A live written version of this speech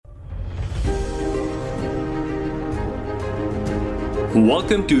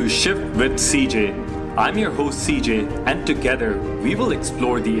Welcome to Shift with CJ. I'm your host CJ, and together we will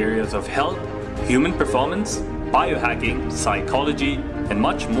explore the areas of health, human performance, biohacking, psychology, and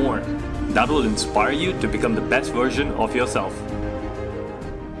much more that will inspire you to become the best version of yourself.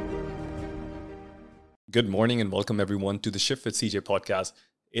 Good morning and welcome everyone to the Shift with CJ podcast.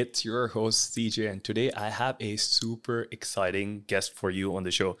 It's your host CJ, and today I have a super exciting guest for you on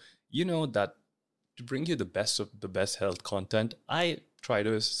the show. You know that to bring you the best of the best health content, I try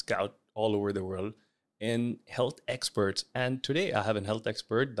to scout all over the world in health experts. And today I have a health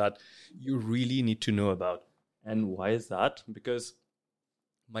expert that you really need to know about. And why is that? Because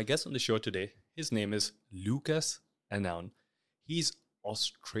my guest on the show today, his name is Lucas Aoun. He's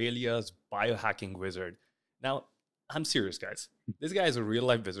Australia's biohacking wizard. Now, I'm serious, guys. This guy is a real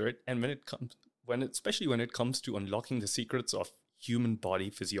life wizard. And especially when it comes to unlocking the secrets of human body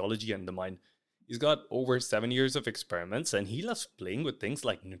physiology and the mind, he's got over 7 years of experiments, and he loves playing with things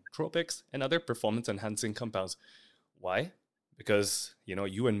like nootropics and other performance-enhancing compounds. Why? Because,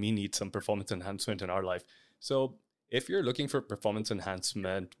 you and me need some performance enhancement in our life. So if you're looking for performance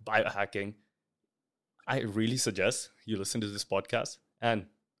enhancement, biohacking, I really suggest you listen to this podcast. And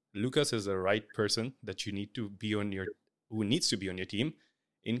Lucas is the right person that you need to be who needs to be on your team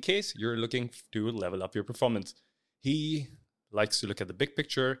in case you're looking to level up your performance. He likes to look at the big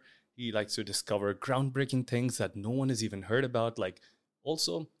picture. He likes to discover groundbreaking things that no one has even heard about.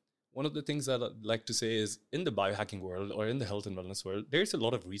 Also, one of the things that I'd like to say is in the biohacking world or in the health and wellness world, there's a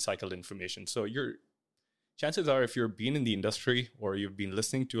lot of recycled information. So your chances are, if you've been in the industry or you've been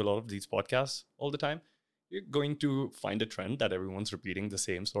listening to a lot of these podcasts all the time, you're going to find a trend that everyone's repeating the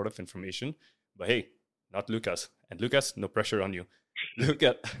same sort of information. But hey, not Lucas. And Lucas, no pressure on you.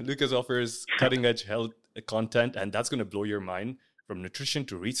 Lucas offers cutting edge health content, and that's going to blow your mind. From nutrition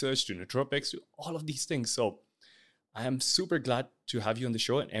to research to nootropics to all of these things. So I am super glad to have you on the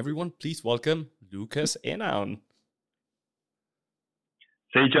show. And everyone, please welcome Lucas Aoun.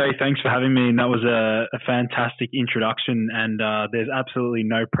 CJ, thanks for having me. And that was a fantastic introduction. And there's absolutely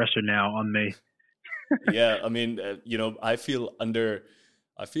no pressure now on me. Yeah, I mean, I feel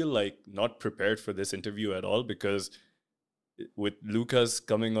like not prepared for this interview at all, because with Lucas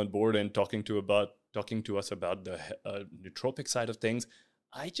coming on board and talking to us about the nootropic side of things,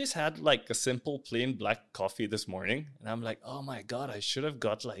 I just had a simple plain black coffee this morning, and I'm like, oh my God, I should have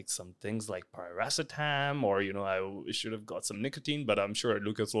got some things like paracetam, or I should have got some nicotine, but I'm sure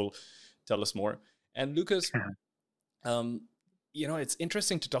Lucas will tell us more. And Lucas, it's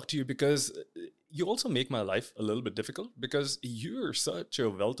interesting to talk to you because you also make my life a little bit difficult, because you're such a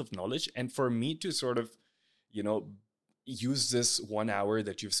wealth of knowledge, and for me to sort of use this 1 hour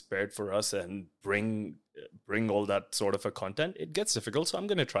that you've spared for us and bring all that sort of a content, it gets difficult. So I'm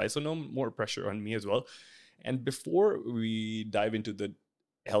going to try. So no more pressure on me as well. And before we dive into the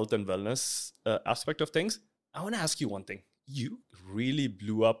health and wellness aspect of things, I want to ask you one thing. You really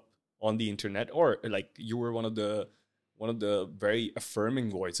blew up on the internet, or you were one of the very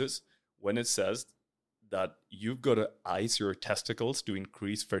affirming voices when it says that you've got to ice your testicles to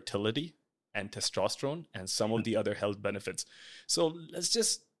increase fertility and testosterone and some of the other health benefits. So let's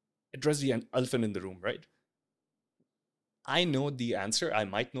just address the elephant in the room, right? I know the answer. I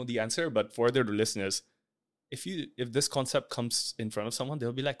might know the answer, but for the listeners, if this concept comes in front of someone,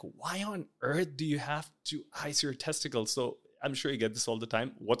 they'll be like, why on earth do you have to ice your testicles? So I'm sure you get this all the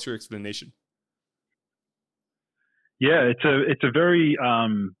time. What's your explanation? Yeah, it's a very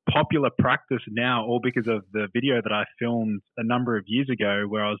popular practice now, all because of the video that I filmed a number of years ago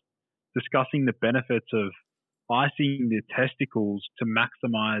where I was discussing the benefits of icing the testicles to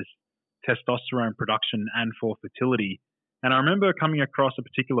maximize testosterone production and for fertility. And I remember coming across a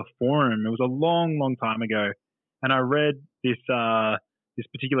particular forum. It was a long, long time ago, and I read this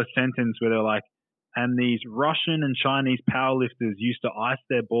particular sentence where they're like, and these Russian and Chinese powerlifters used to ice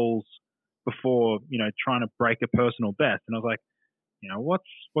their balls before, trying to break a personal best. And I was like,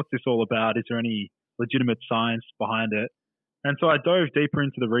 what's this all about? Is there any legitimate science behind it? And so I dove deeper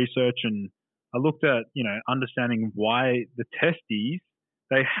into the research, and I looked at, understanding why the testes,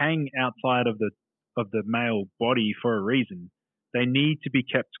 they hang outside of the male body for a reason. They need to be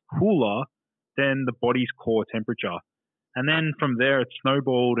kept cooler than the body's core temperature. And then from there, it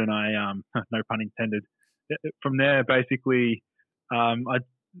snowballed, and I, no pun intended. From there, basically, I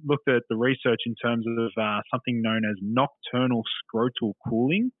looked at the research in terms of something known as nocturnal scrotal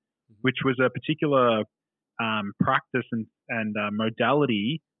cooling, which was a particular practice and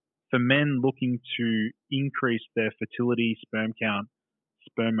modality for men looking to increase their fertility, sperm count,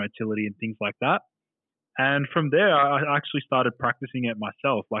 sperm motility, and things like that. And from there, I actually started practicing it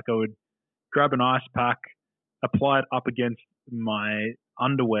myself. I would grab an ice pack, apply it up against my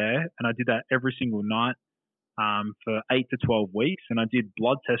underwear, and I did that every single night for 8 to 12 weeks. And I did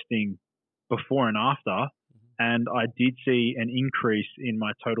blood testing before and after, and I did see an increase in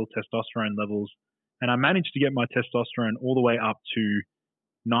my total testosterone levels. And I managed to get my testosterone all the way up to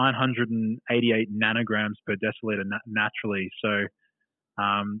 988 nanograms per deciliter naturally. So,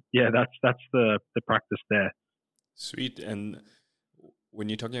 that's the practice there. Sweet. And when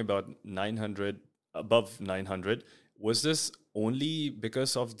you're talking about 900, above 900, was this only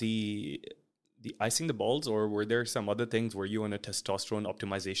because of the icing the balls, or were there some other things? Were you on a testosterone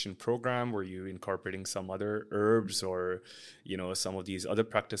optimization program? Were you incorporating some other herbs or, some of these other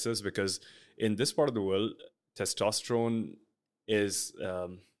practices? Because in this part of the world, testosterone is,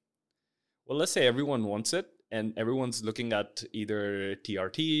 let's say everyone wants it, and everyone's looking at either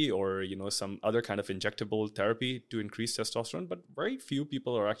TRT or, some other kind of injectable therapy to increase testosterone, but very few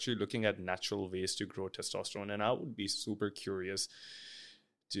people are actually looking at natural ways to grow testosterone. And I would be super curious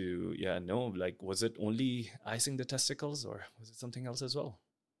to, know, like, was it only icing the testicles, or was it something else as well?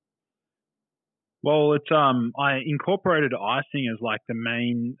 Well, it's I incorporated icing as like the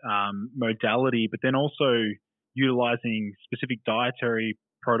main modality, but then also utilizing specific dietary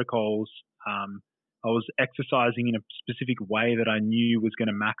protocols. I was exercising in a specific way that I knew was going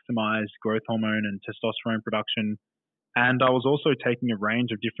to maximize growth hormone and testosterone production. And I was also taking a range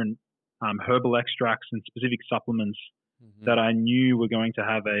of different herbal extracts and specific supplements that I knew were going to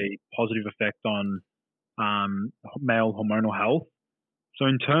have a positive effect on male hormonal health. So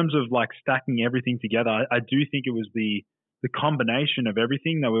in terms of like stacking everything together, I do think it was the combination of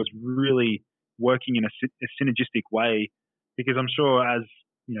everything that was really working in a synergistic way, because I'm sure, as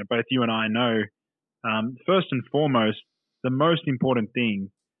both you and I know, first and foremost, the most important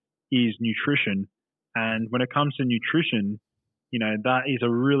thing is nutrition. And when it comes to nutrition, that is a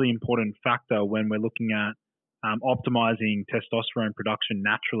really important factor when we're looking at optimizing testosterone production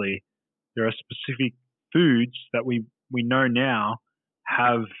naturally. There are specific foods that we know now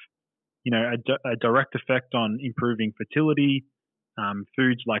have, a direct effect on improving fertility.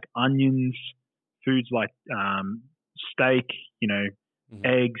 Foods like onions, foods like steak,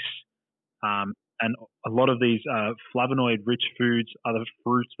 eggs, and a lot of these flavonoid-rich foods, other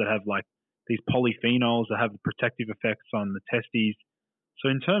fruits that have like these polyphenols that have protective effects on the testes. So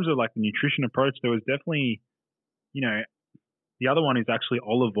in terms of like the nutrition approach, there was definitely, the other one is actually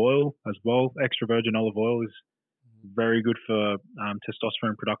olive oil as well. Extra virgin olive oil is very good for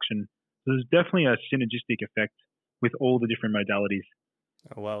testosterone production. So there's definitely a synergistic effect with all the different modalities.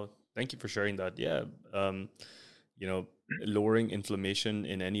 Oh, wow. Thank you for sharing that. Yeah. Lowering inflammation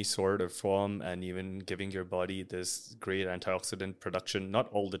in any sort of form, and even giving your body this great antioxidant production, not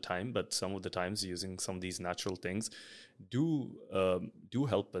all the time, but some of the times, using some of these natural things do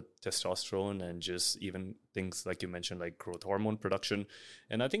help with testosterone, and just even things like you mentioned, like growth hormone production.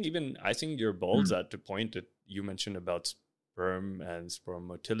 And I think even icing your balls at the point that you mentioned about sperm and sperm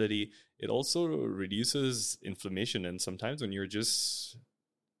motility, it also reduces inflammation. And sometimes when you're just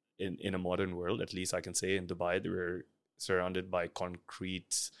in a modern world, at least I can say in Dubai, we're surrounded by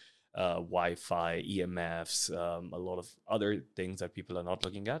concrete, Wi-Fi, EMFs, a lot of other things that people are not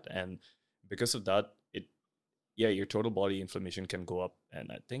looking at. And because of that, your total body inflammation can go up.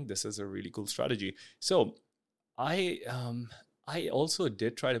 And I think this is a really cool strategy. So I also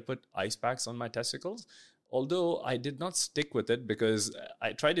did try to put ice packs on my testicles, although I did not stick with it, because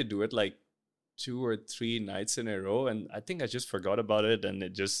I tried to do it like 2 or 3 nights in a row, and I think I just forgot about it, and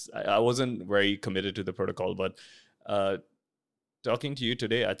I wasn't very committed to the protocol. But talking to you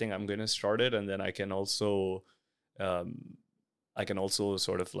today, I think I'm going to start it, and then I can also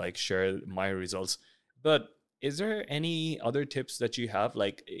sort of like share my results. But is there any other tips that you have?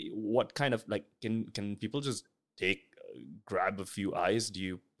 Like, what kind of, like, can people just grab a few eyes? Do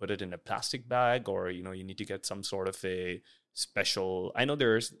you put it in a plastic bag, or you need to get some sort of a special? I know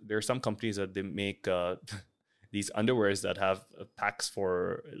there are some companies that they make these underwears that have packs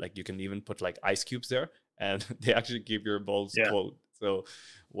for, like, you can even put like ice cubes there, and they actually keep your balls cold. So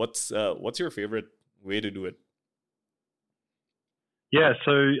what's your favorite way to do it? Yeah,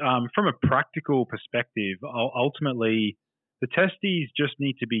 so from a practical perspective, ultimately the testes just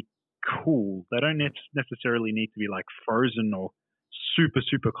need to be cool. They don't necessarily need to be like frozen or super,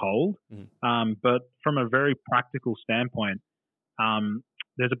 super cold. But from a very practical standpoint,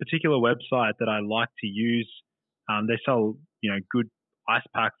 there's a particular website that I like to use. They sell, good ice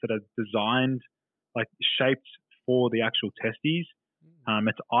packs that are designed, like shaped for the actual testes.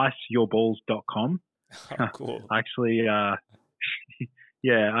 It's iceyourballs.com. Oh, cool. Actually, I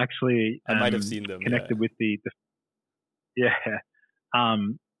might have seen them. Connected with the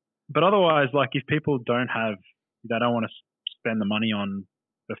but otherwise, like if people they don't want to spend the money on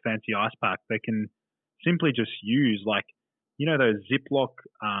the fancy ice pack, they can simply just use like, those Ziploc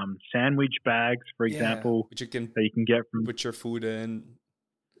sandwich bags, for example, which you can that you can get from. put your food in.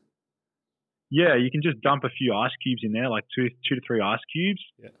 Yeah, you can just dump a few ice cubes in there, like two to three ice cubes,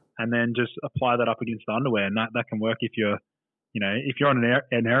 and then just apply that up against the underwear, and that can work if you're, if you're on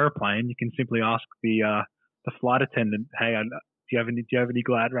an airplane, you can simply ask the flight attendant, hey, do you have any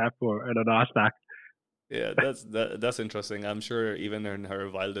Glad wrap or an ice pack? Yeah, that's interesting. I'm sure even in her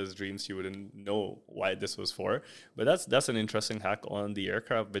wildest dreams, she wouldn't know why this was for. But that's an interesting hack on the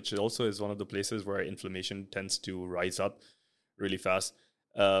aircraft, which also is one of the places where inflammation tends to rise up really fast.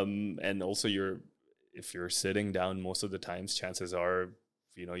 And also, if you're sitting down most of the times, chances are,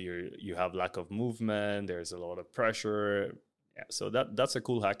 you have lack of movement. There's a lot of pressure. Yeah, so that's a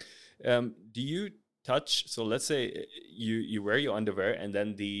cool hack. Do you touch? So let's say you wear your underwear, and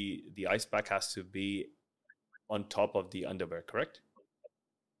then the ice pack has to be on top of the underwear, correct?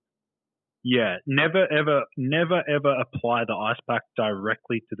 Yeah, never ever apply the ice pack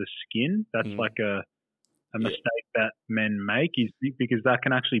directly to the skin. That's like a mistake that men make, is because that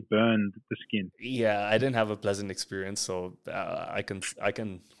can actually burn the skin. Yeah, I didn't have a pleasant experience, so I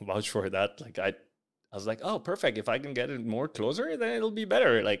can vouch for that. Like I was like, oh, perfect. If I can get it more closer, then it'll be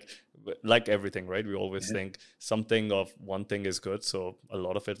better. Like everything, right? We always think something of one thing is good, so a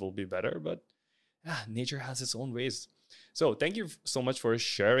lot of it will be better. But nature has its own ways. So thank you so much for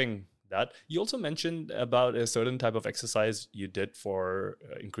sharing that. You also mentioned about a certain type of exercise you did for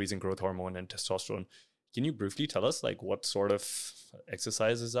increasing growth hormone and testosterone. Can you briefly tell us, like, what sort of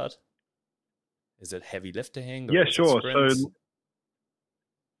exercise is that? Is it heavy lifting? Or yeah, is sure. it sprints? So,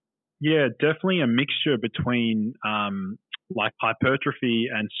 yeah, definitely a mixture between like hypertrophy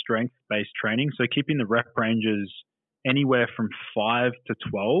and strength-based training. So keeping the rep ranges anywhere from 5 to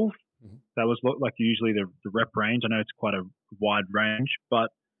 12. That was like usually the rep range. I know it's quite a wide range, but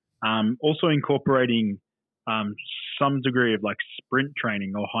also incorporating some degree of like sprint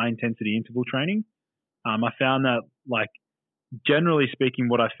training or high intensity interval training. I found that, like, generally speaking,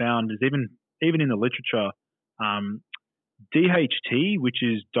 what I found is even in the literature, DHT, which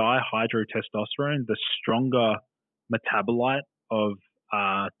is dihydrotestosterone, the stronger metabolite of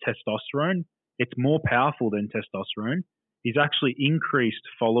testosterone, it's more powerful than testosterone, is actually increased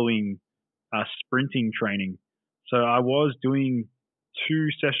following sprinting training. So I was doing 2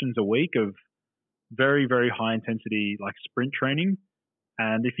 sessions a week of very, very high intensity, like sprint training.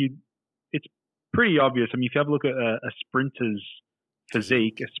 And it's pretty obvious. I mean, if you have a look at a sprinter's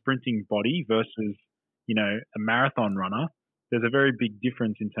physique, a sprinting body versus, a marathon runner, there's a very big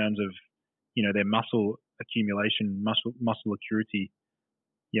difference in terms of, their muscle accumulation, muscle acuity.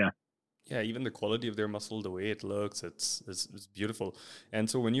 Yeah. Yeah, even the quality of their muscle, the way it looks, it's beautiful. And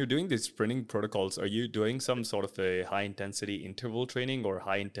so when you're doing these sprinting protocols, are you doing some sort of a high intensity interval training or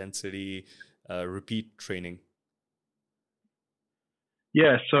high intensity repeat training?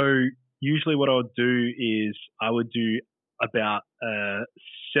 Yeah, so usually what I would do is I would do about a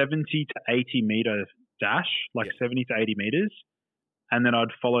 70 to 80 meter dash, like 70 to 80 meters. And then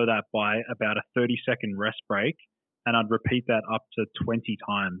I'd follow that by about a 30-second rest break. And I'd repeat that up to 20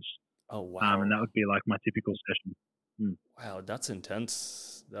 times. Oh, wow. And that would be like my typical session. Wow, that's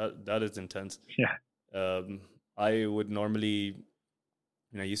intense. That is intense. Yeah. I would normally,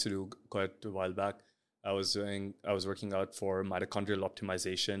 I used to do quite a while back. I was working out for mitochondrial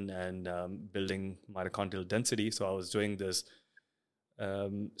optimization and building mitochondrial density. So I was doing this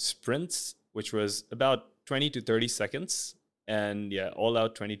sprints, which was about 20 to 30 seconds. And all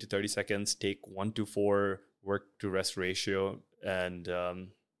out 20 to 30 seconds, take 1-4 work to rest ratio. And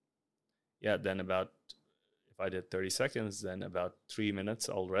then about, if I did 30 seconds, then about 3 minutes,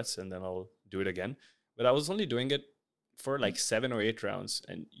 I'll rest and then I'll do it again. But I was only doing it for like 7 or 8 rounds,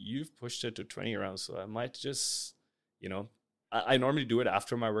 and you've pushed it to 20 rounds. So I might just, I normally do it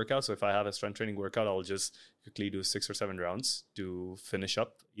after my workout. So if I have a strength training workout, I'll just quickly do 6 or 7 rounds to finish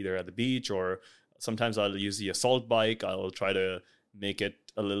up either at the beach, or sometimes I'll use the assault bike. I'll try to make it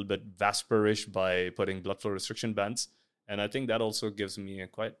a little bit Vasperish by putting blood flow restriction bands. And I think that also gives me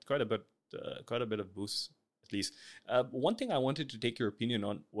quite a bit of boost, at least. One thing I wanted to take your opinion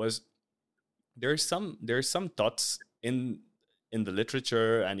on was there's some thoughts in the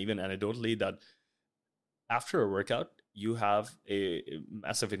literature and even anecdotally that after a workout you have a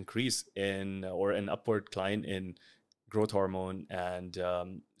massive increase in, or an upward climb in, growth hormone and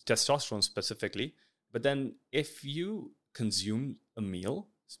testosterone specifically. But then if you consume a meal,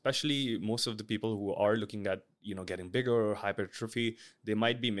 especially most of the people who are looking at getting bigger or hypertrophy, they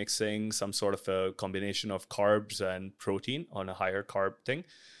might be mixing some sort of a combination of carbs and protein on a higher carb thing.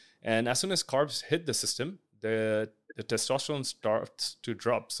 And as soon as carbs hit the system, the testosterone starts to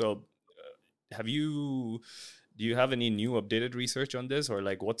drop. So do you have any new updated research on this, or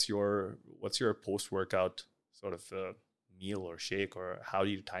like what's your post-workout sort of meal or shake, or how do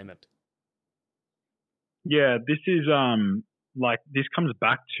you time it? Yeah, this is this comes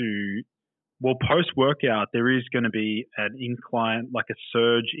back to, well, post-workout, there is going to be an incline, like a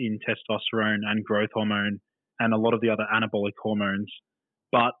surge in testosterone and growth hormone and a lot of the other anabolic hormones.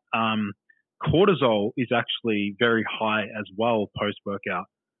 But cortisol is actually very high as well post-workout.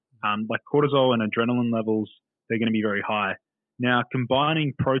 Like cortisol and adrenaline levels, they're going to be very high. Now,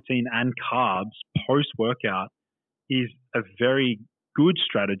 combining protein and carbs post-workout is a very good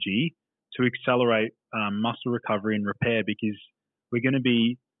strategy to accelerate muscle recovery and repair, because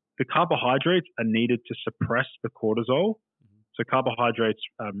the carbohydrates are needed to suppress the cortisol. So carbohydrates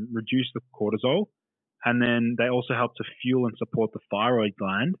reduce the cortisol, and then they also help to fuel and support the thyroid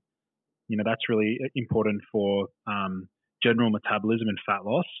gland. That's really important for general metabolism and fat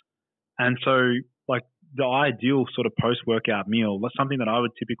loss. And so, like, the ideal sort of post-workout meal, something that I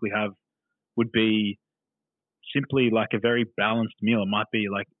would typically have would be simply like a very balanced meal. It might be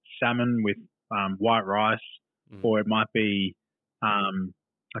like salmon with white rice, or it might be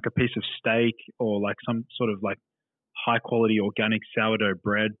like a piece of steak, or like some sort of like high quality organic sourdough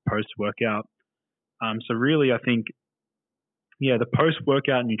bread post-workout. So really, I think, the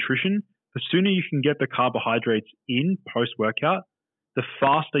post-workout nutrition, the sooner you can get the carbohydrates in post-workout, the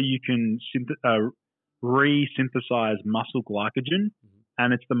faster you can re-synthesize muscle glycogen.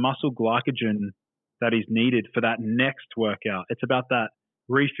 And it's the muscle glycogen that is needed for that next workout. It's about that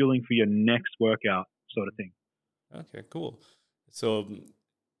refueling for your next workout sort of thing. Okay, cool. So,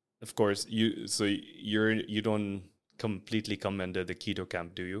 of course, you don't completely come under the keto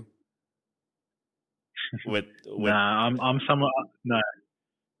camp, do you? Nah, I'm somewhat no.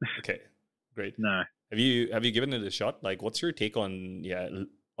 Okay, great. No. Have you given it a shot? Like, what's your take on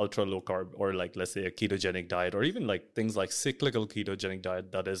ultra low carb, or like, let's say, a ketogenic diet, or even like things like cyclical ketogenic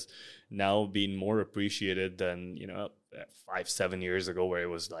diet that is now being more appreciated than 5-7 years ago, where it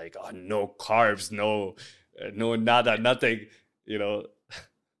was like, oh, no carbs, no nada, nothing,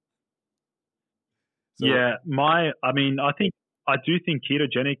 So, I do think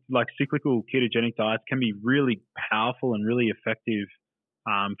ketogenic, like cyclical ketogenic diets, can be really powerful and really effective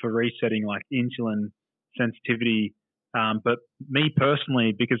for resetting like insulin sensitivity. But me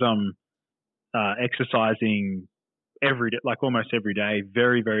personally, because I'm exercising every day, like almost every day,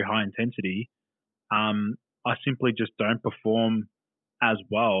 very, very high intensity, I simply just don't perform as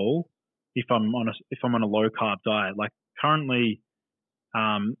well if I'm on a low carb diet. Like currently,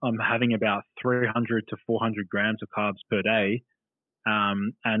 I'm having about 300 to 400 grams of carbs per day.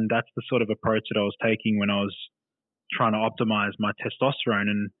 And that's the sort of approach that I was taking when I was trying to optimize my testosterone.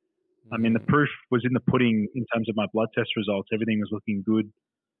 And I mean, the proof was in the pudding in terms of my blood test results. Everything was looking good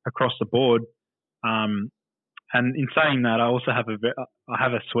across the board. And in saying that, I also have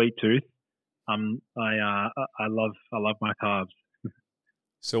a sweet tooth. I love my carbs.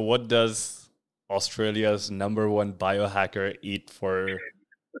 So what does Australia's #1 biohacker eat for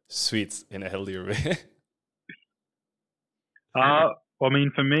sweets in a healthier way? I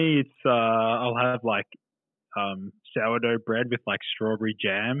mean, for me, it's I'll have like sourdough bread with like strawberry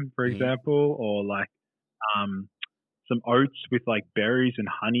jam, for example, or like some oats with like berries and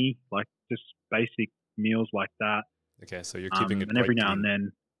honey, like just basic meals like that. Okay, so you're keeping it and every now and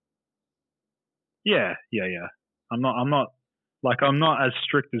then. Yeah. I'm not as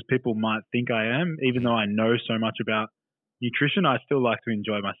strict as people might think I am, even though I know so much about nutrition. I still like to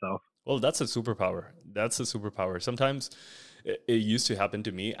enjoy myself. Well, that's a superpower. Sometimes it used to happen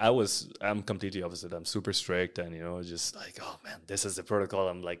to me. I'm completely opposite. I'm super strict, and just like, oh man, this is the protocol.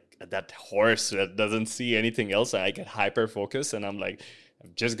 I'm like that horse that doesn't see anything else, and I get hyper focused, and I'm like,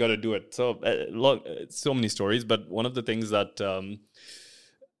 I've just got to do it. So so many stories, but one of the things that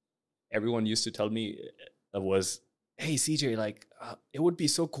everyone used to tell me was, hey CJ, like it would be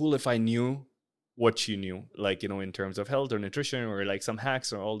so cool if I knew what you knew, like, in terms of health or nutrition, or like some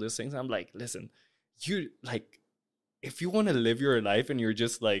hacks or all these things. I'm like, listen, you like, if you want to live your life and you're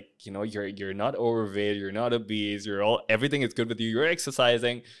just like, you're not overweight, you're not obese, everything is good with you, you're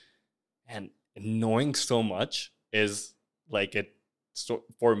exercising, and knowing so much is like it. So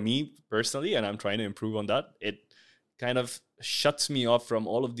for me personally, and I'm trying to improve on that, it kind of shuts me off from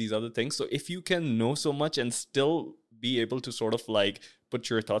all of these other things. So if you can know so much and still be able to sort of like put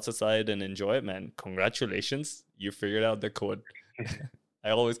your thoughts aside and enjoy it, man, congratulations, you figured out the code.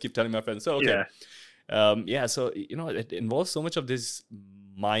 I always keep telling my friends, so okay. So it involves so much of this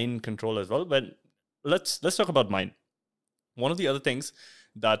mind control as well. But let's talk about mind. One of the other things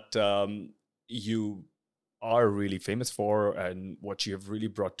that you are really famous for and what you have really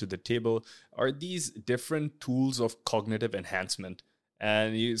brought to the table are these different tools of cognitive enhancement.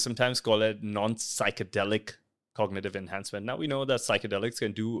 And you sometimes call it non-psychedelic cognitive enhancement. Now we know that psychedelics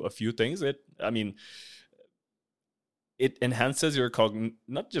can do a few things. It enhances your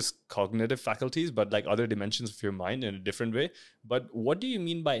not just cognitive faculties, but like other dimensions of your mind in a different way. But what do you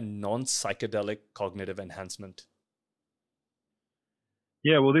mean by non-psychedelic cognitive enhancement?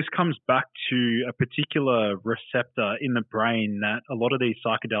 Yeah, well, this comes back to a particular receptor in the brain that a lot of these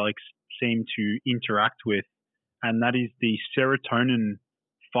psychedelics seem to interact with, and that is the serotonin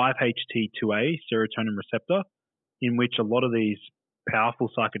 5-HT2A serotonin receptor, in which a lot of these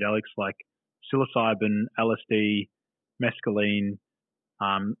powerful psychedelics like psilocybin, LSD, mescaline,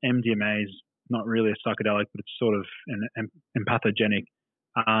 MDMA is not really a psychedelic, but it's sort of an empathogenic.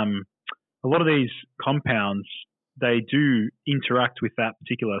 A lot of these compounds, they do interact with that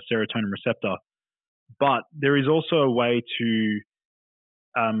particular serotonin receptor, but there is also a way to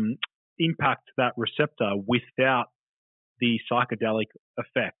impact that receptor without the psychedelic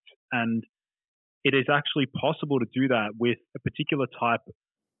effect. And it is actually possible to do that with a particular type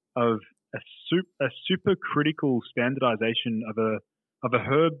of a supercritical standardization of a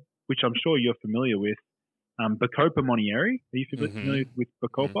herb, which I'm sure you're familiar with, Bacopa monnieri. Are you familiar with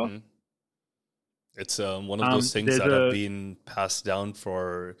Bacopa? Mm-hmm. It's one of those things that have been passed down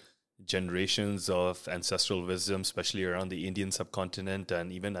for generations of ancestral wisdom, especially around the Indian subcontinent,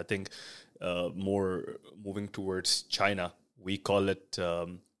 and even I think more moving towards China. We call it,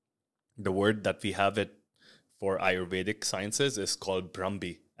 the word that we have it for Ayurvedic sciences is called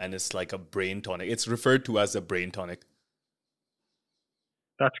Brahmi, and it's like a brain tonic. It's referred to as a brain tonic.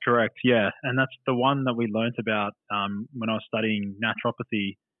 That's correct, yeah. And that's the one that we learned about when I was studying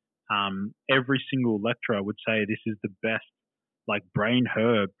naturopathy. Every single lecturer would say this is the best like brain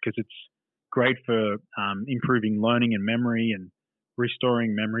herb because it's great for improving learning and memory and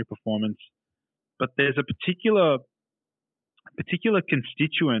restoring memory performance. But there's a particular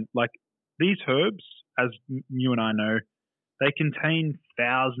constituent, like these herbs, as you and I know, they contain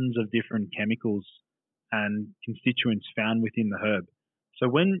thousands of different chemicals and constituents found within the herb. So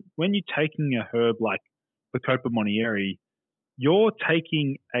when you're taking a herb like Bacopa monnieri, you're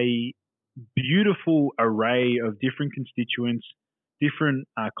taking a beautiful array of different constituents, different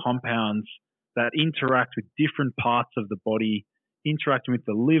compounds that interact with different parts of the body, interacting with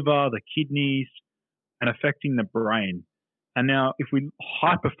the liver, the kidneys, and affecting the brain. And now, if we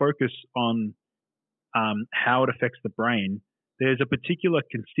hyper-focus on how it affects the brain, there's a particular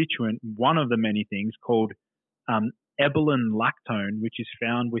constituent, one of the many things, called ebolin lactone, which is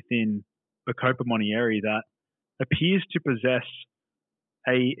found within Bacopa monnieri that appears to possess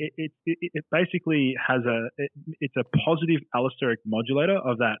it basically has it's a positive allosteric modulator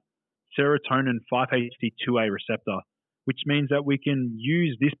of that serotonin 5-HT2A receptor, which means that we can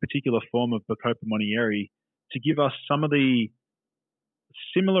use this particular form of Bacopa monnieri to give us some of the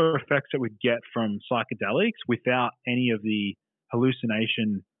similar effects that we'd get from psychedelics without any of the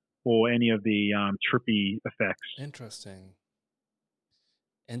hallucination or any of the trippy effects. Interesting.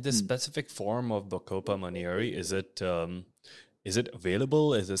 And the specific form of Bacopa monnieri, is it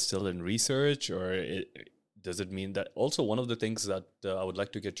available? Is it still in research, or does it mean that also one of the things that I would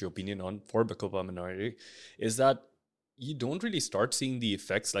like to get your opinion on for Bacopa monnieri is that you don't really start seeing the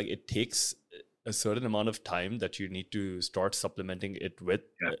effects. Like it takes a certain amount of time that you need to start supplementing it with.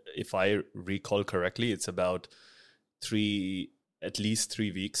 Yeah. If I recall correctly, it's about at least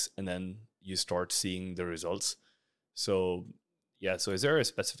 3 weeks, and then you start seeing the results. So yeah, so is there a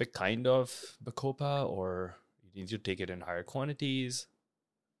specific kind of Bacopa, or you need to take it in higher quantities?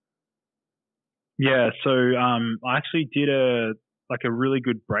 Yeah, so I actually did a really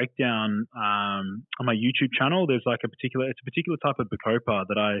good breakdown on my YouTube channel. There's it's a particular type of Bacopa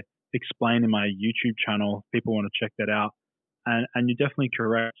that I explain in my YouTube channel. People want to check that out. And you're definitely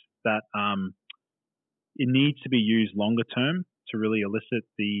correct that it needs to be used longer term to really elicit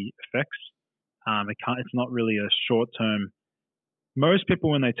the effects. It's not really a short term. Most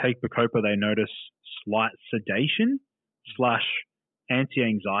people, when they take Bacopa, they notice slight sedation /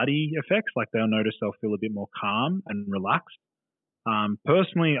 anti-anxiety effects. Like they'll feel a bit more calm and relaxed.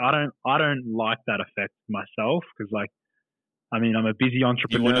 Personally, I don't like that effect myself because, I'm a busy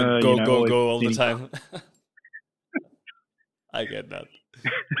entrepreneur. You want to go all the time. I get that.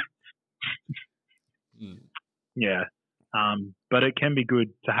 Yeah, but it can be good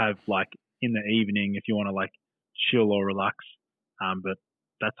to have in the evening if you want to chill or relax. But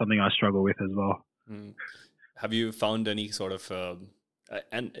that's something I struggle with as well. Have you found any sort of,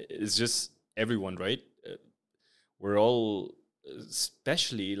 and it's just everyone, right? We're all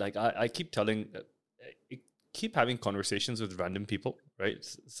especially like I keep I keep having conversations with random people, right?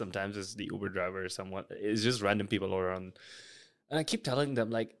 Sometimes it's the Uber driver or someone, it's just random people around. And I keep telling them,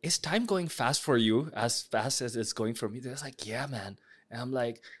 like, is time going fast for you as fast as it's going for me? They're like, yeah, man. And I'm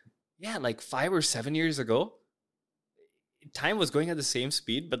like, yeah, like 5 or 7 years ago, time was going at the same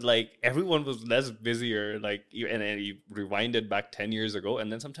speed, but like everyone was less busier. Like, and then you rewind it back 10 years ago.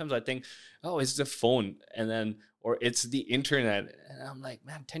 And then sometimes I think, oh, it's the phone. And then, or it's the internet. And I'm like,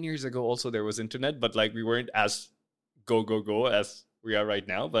 man, 10 years ago also there was internet, but like we weren't as go as we are right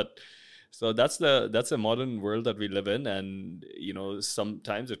now. But so that's a modern world that we live in. And,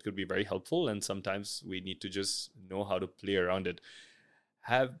 sometimes it could be very helpful. And sometimes we need to just know how to play around it.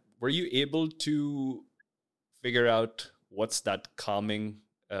 Were you able to figure out what's that calming,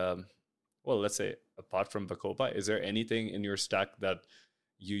 well, let's say apart from Bacopa, is there anything in your stack that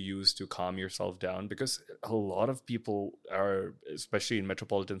you use to calm yourself down? Because a lot of people are, especially in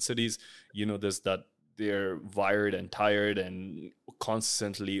metropolitan cities, this that they're wired and tired and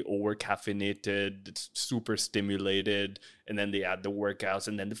constantly over caffeinated, super stimulated, and then they add the workouts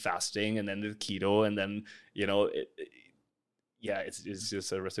and then the fasting and then the keto, and then it's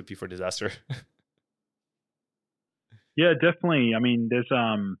just a recipe for disaster. Yeah, definitely. I mean, there's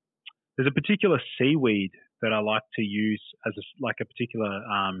a particular seaweed that I like to use as a particular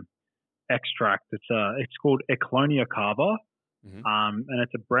extract. It's called Eclonia cava, Mm-hmm. and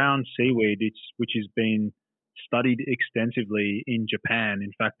it's a brown seaweed. Which has been studied extensively in Japan.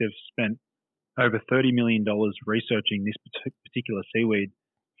 In fact, they've spent over $30 million researching this particular seaweed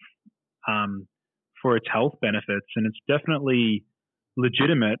for its health benefits, and it's definitely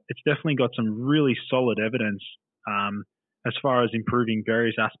legitimate. It's definitely got some really solid evidence as far as improving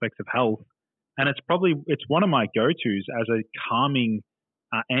various aspects of health, and it's one of my go-tos as a calming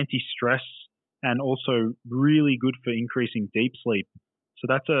anti-stress, and also really good for increasing deep sleep. So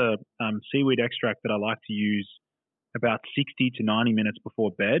that's a seaweed extract that I like to use about 60 to 90 minutes before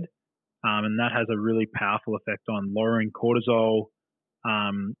bed, and that has a really powerful effect on lowering cortisol,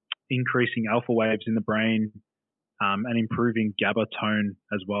 increasing alpha waves in the brain, and improving GABA tone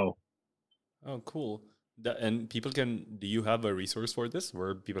as well. Oh, cool. And do you have a resource for this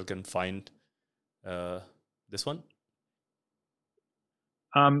where people can find uh, this one?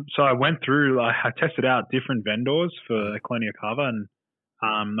 So I went through, I tested out different vendors for Mhm. Eclonia Cava, and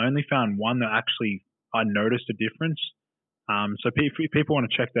I only found one that actually I noticed a difference. So if people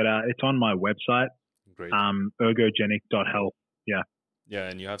want to check that out, it's on my website, Great. ergogenic.health. Yeah. Yeah,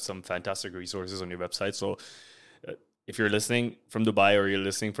 and you have some fantastic resources on your website. So if you're listening from Dubai or you're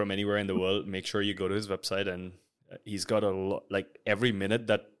listening from anywhere in the world, make sure you go to his website, and he's got a lot, like every minute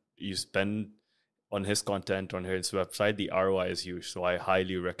that you spend on his content on his website, the ROI is huge. So I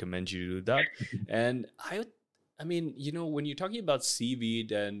highly recommend you do that. And I mean, when you're talking about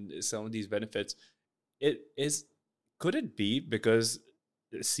seaweed and some of these benefits, could it be because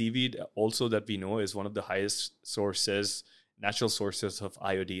seaweed also that we know is one of the highest natural sources of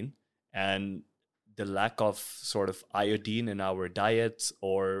iodine, and the lack of sort of iodine in our diets,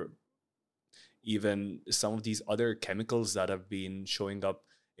 or even some of these other chemicals that have been showing up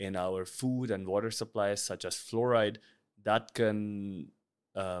in our food and water supplies, such as fluoride, that can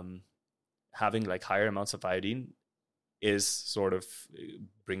having like higher amounts of iodine is sort of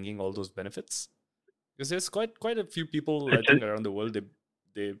bringing all those benefits. Because there's quite a few people I It's a, think around the world,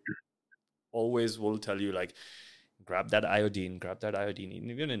 they always will tell you like grab that iodine,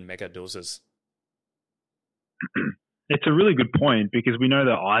 even in mega doses. it's a really good point, because we know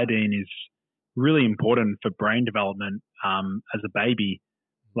that iodine is really important for brain development as a baby,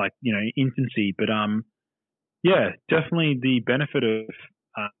 like, infancy. But yeah, definitely the benefit of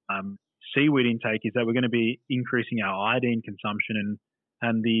seaweed intake is that we're going to be increasing our iodine consumption,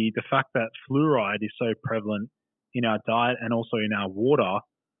 and the fact that fluoride is so prevalent in our diet and also in our water,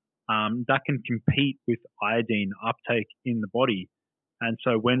 that can compete with iodine uptake in the body. And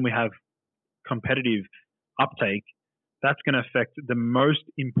so when we have competitive uptake, that's going to affect the most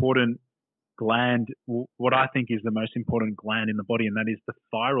important gland, what I think is the most important gland in the body, and that is the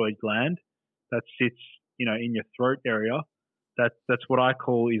thyroid gland that sits, in your throat area. That's what I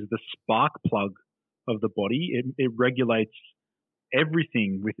call is the spark plug of the body. It regulates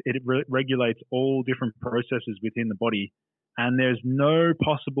everything regulates all different processes within the body, and there's no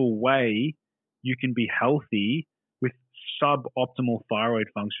possible way you can be healthy with suboptimal thyroid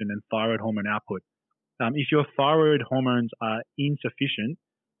function and thyroid hormone output. If your thyroid hormones are insufficient,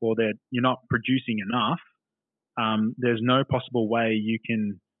 or that you're not producing enough, there's no possible way you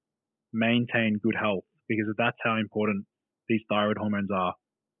can maintain good health, because that's how important these thyroid hormones are.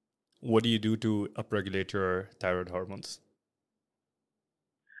 What do you do to upregulate your thyroid hormones?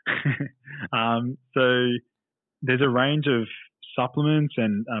 So there's a range of supplements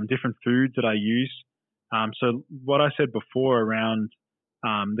and different foods that I use. So what I said before around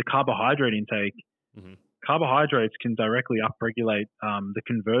the carbohydrate intake, Mm-hmm. carbohydrates can directly upregulate the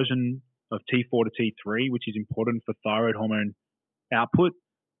conversion of T4 to T3, which is important for thyroid hormone output.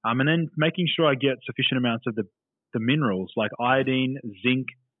 And then making sure I get sufficient amounts of the minerals like iodine, zinc,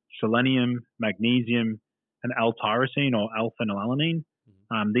 selenium, magnesium, and L-tyrosine or alpha-phenylalanine.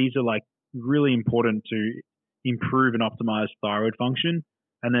 These are like really important to improve and optimize thyroid function,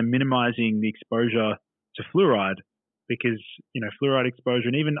 and then minimizing the exposure to fluoride, because fluoride exposure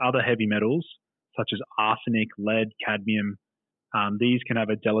and even other heavy metals such as arsenic, lead, cadmium, these can have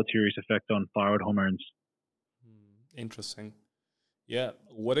a deleterious effect on thyroid hormones. Interesting. Yeah.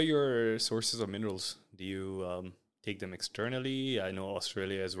 What are your sources of minerals? Do you take them externally? I know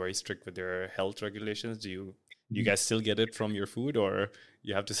Australia is very strict with their health regulations. Do you guys still get it from your food, or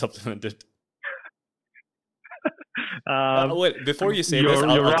you have to supplement it? Wait, before you say this,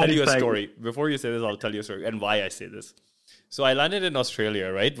 I'll right tell you a saying, story. Before you say this, I'll tell you a story and why I say this. So I landed in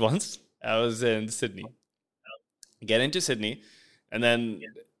Australia, right? Once I was in Sydney. Get into Sydney, and then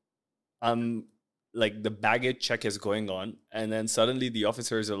I'm like the baggage check is going on, and then suddenly the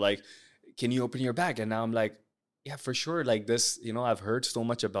officers are like, "Can you open your bag?" And now I'm like, "Yeah, for sure." Like this, I've heard so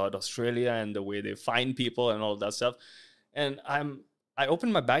much about Australia and the way they find people and all that stuff. And I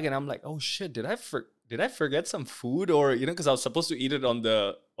opened my bag and I'm like, "Oh shit, did I forget some food?" Or because I was supposed to eat it on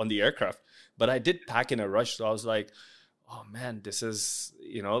the aircraft, but I did pack in a rush, so I was like, "Oh man, this is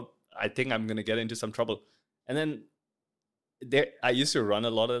I think I'm gonna get into some trouble." And then I used to run a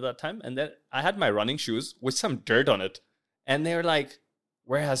lot at that time, and then I had my running shoes with some dirt on it, and they're like,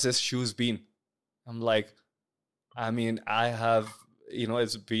 "Where has this shoes been?" I'm like, "I mean, I have,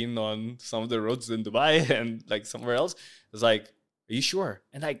 it's been on some of the roads in Dubai and like somewhere else." It's like, "Are you sure?"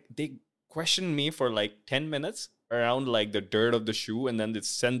 And like they questioned me for like 10 minutes around like the dirt of the shoe, and then they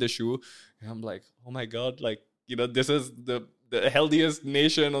send the shoe, and I'm like, "Oh my god, like this is the healthiest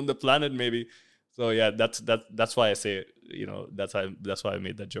nation on the planet, maybe." So yeah, that's why I say, that's why I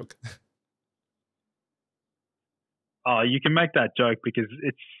made that joke. Oh, you can make that joke because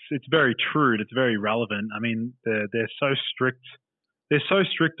it's very true. It's very relevant. I mean, they're so strict. They're so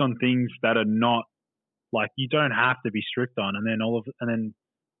strict on things that are not like you don't have to be strict on. And then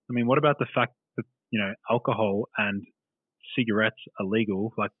I mean, what about the fact that alcohol and cigarettes are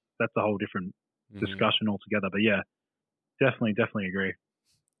legal? Like that's a whole different discussion altogether. But yeah, definitely agree.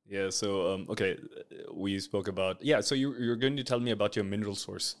 Yeah. So okay, we spoke about So you're going to tell me about your mineral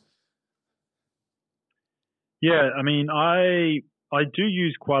source. Yeah, I mean, I do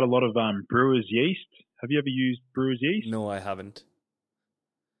use quite a lot of brewer's yeast. Have you ever used brewer's yeast? No, I haven't.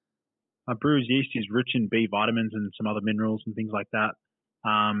 Brewer's yeast is rich in B vitamins and some other minerals and things like that.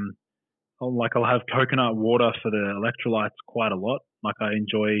 I'll have coconut water for the electrolytes quite a lot. Like I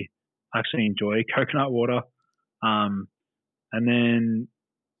actually enjoy coconut water. And then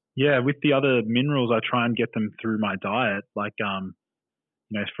with the other minerals, I try and get them through my diet. Like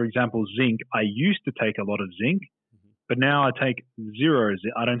for example, zinc. I used to take a lot of zinc, but now I take zero.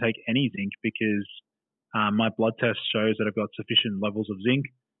 I don't take any zinc because my blood test shows that I've got sufficient levels of zinc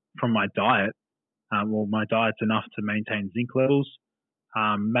from my diet. My diet's enough to maintain zinc levels.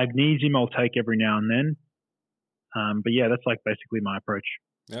 Magnesium I'll take every now and then. But yeah, that's like basically my approach.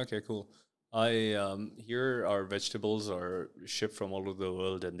 Okay, cool. I Here our vegetables are shipped from all over the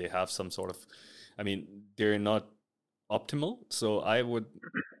world, and they have some sort of, I mean, they're not optimal. So I would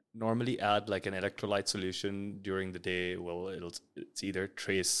normally add like an electrolyte solution during the day. Well, it's either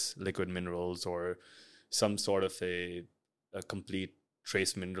trace liquid minerals or some sort of a complete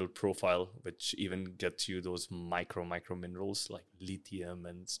trace mineral profile, which even gets you those micro minerals like lithium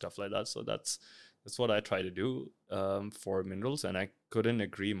and stuff like that. So that's what I try to do for minerals, and I couldn't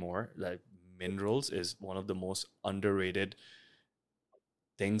agree more. Like minerals is one of the most underrated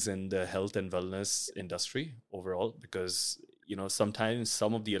things in the health and wellness industry overall, because sometimes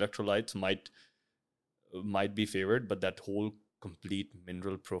some of the electrolytes might be favored, but that whole complete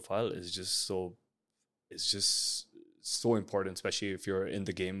mineral profile is just so important, especially if you're in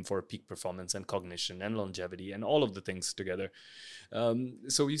the game for peak performance and cognition and longevity and all of the things together.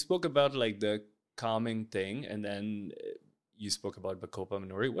 So we spoke about like the calming thing, and then you spoke about Bacopa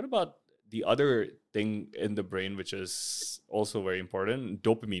Minori. What about the other thing in the brain, which is also very important,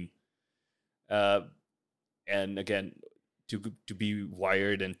 dopamine? And again, to be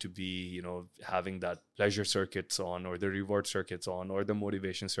wired and to be having that pleasure circuits on, or the reward circuits on, or the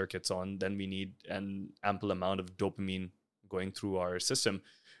motivation circuits on, then we need an ample amount of dopamine going through our system.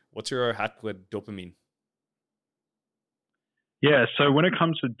 What's your hack with dopamine? Yeah, so when it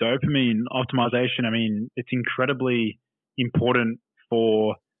comes to dopamine optimization, I mean, it's incredibly important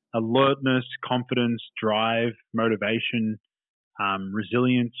for alertness, confidence, drive, motivation,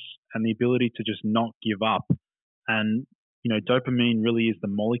 resilience, and the ability to just not give up. And, dopamine really is the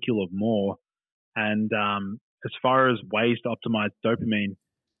molecule of more. And as far as ways to optimize dopamine,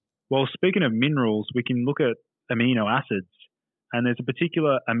 well, speaking of minerals, we can look at amino acids. And there's a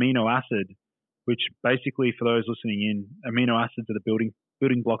particular amino acid, which basically, for those listening in, amino acids are the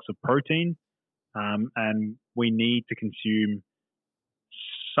building blocks of protein. And we need to consume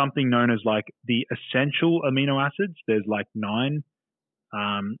something known as like the essential amino acids. There's like 9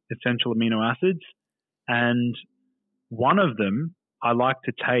 essential amino acids. And one of them I like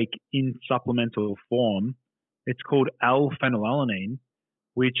to take in supplemental form. It's called L-phenylalanine,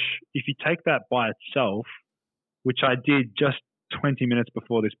 which if you take that by itself, which I did just 20 minutes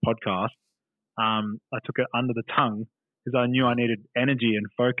before this podcast, I took it under the tongue because I knew I needed energy and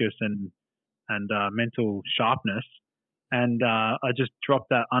focus and mental sharpness. And I just dropped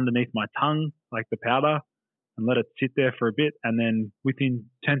that underneath my tongue, like the powder, and let it sit there for a bit. And then within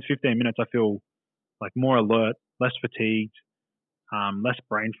 10 to 15 minutes, I feel like more alert, less fatigued, less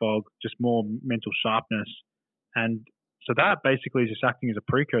brain fog, just more mental sharpness. And so that basically is just acting as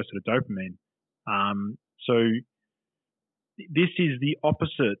a precursor to dopamine. So this is the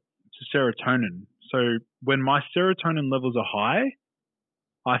opposite to serotonin. So when my serotonin levels are high,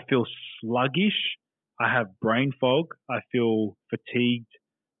 I feel sluggish. I have brain fog. I feel fatigued.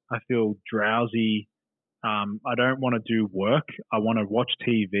 I feel drowsy. I don't want to do work. I want to watch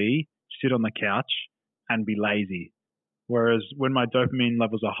TV, sit on the couch, and be lazy. Whereas when my dopamine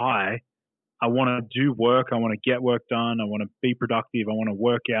levels are high, I want to do work. I want to get work done. I want to be productive. I want to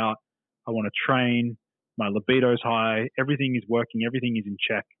work out. I want to train. My libido's high. Everything is working. Everything is in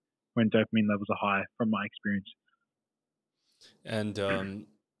check when dopamine levels are high, from my experience. And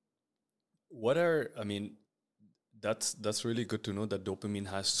that's really good to know that dopamine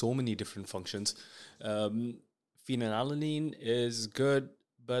has so many different functions. Phenylalanine is good,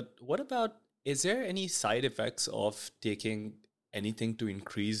 but what about, is there any side effects of taking anything to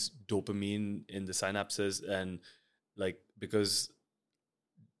increase dopamine in the synapses? And because,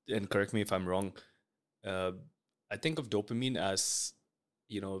 and correct me if I'm wrong, I think of dopamine as,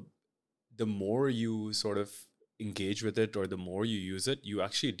 the more you sort of engage with it or the more you use it, you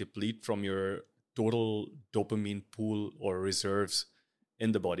actually deplete from your total dopamine pool or reserves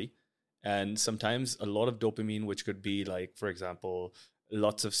in the body. And sometimes a lot of dopamine, which could be like, for example,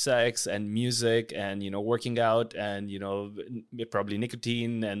 lots of sex and music and, working out and, probably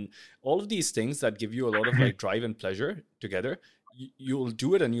nicotine and all of these things that give you a lot of like drive and pleasure together, you'll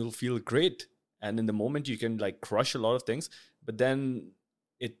do it and you'll feel great. And in the moment you can like crush a lot of things, but then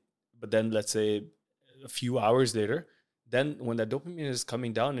let's say a few hours later, then when that dopamine is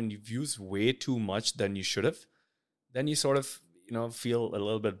coming down and you've used way too much than you should have, then you sort of, feel a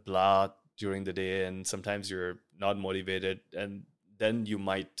little bit blah during the day, and sometimes you're not motivated. And then you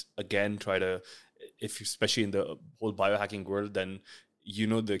might again try to, especially in the whole biohacking world, then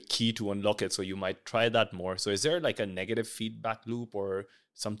the key to unlock it. So you might try that more. So is there like a negative feedback loop or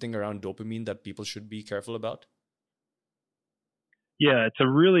something around dopamine that people should be careful about? Yeah, it's a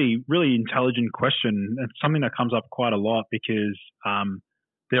really, really intelligent question. It's something that comes up quite a lot because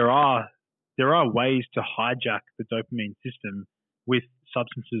there are ways to hijack the dopamine system with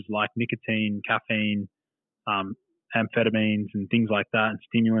substances like nicotine, caffeine, amphetamines, and things like that, and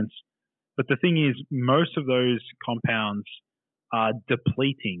stimulants. But the thing is, most of those compounds are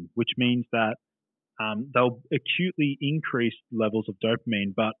depleting, which means that they'll acutely increase levels of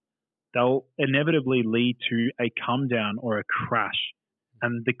dopamine, but they'll inevitably lead to a come down or a crash.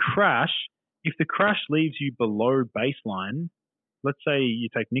 And if the crash leaves you below baseline, let's say you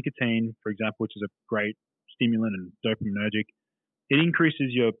take nicotine, for example, which is a great stimulant and dopaminergic, it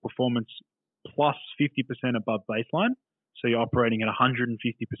increases your performance plus 50% above baseline. So you're operating at 150%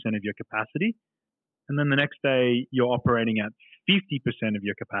 of your capacity. And then the next day you're operating at 50% of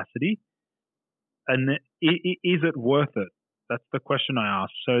your capacity. And is it worth it? That's the question I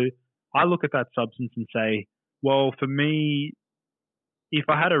ask. So I look at that substance and say, well, for me, if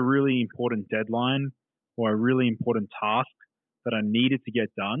I had a really important deadline or a really important task that I needed to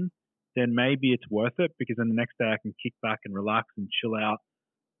get done, then maybe it's worth it because then the next day I can kick back and relax and chill out.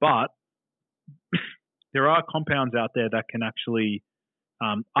 But there are compounds out there that can actually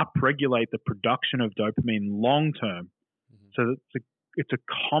upregulate the production of dopamine long term. Mm-hmm. So it's a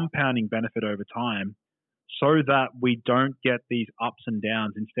compounding benefit over time so that we don't get these ups and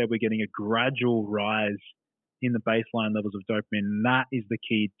downs. Instead, we're getting a gradual rise in the baseline levels of dopamine. And that is the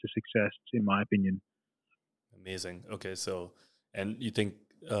key to success, in my opinion. Amazing. Okay, so And you think,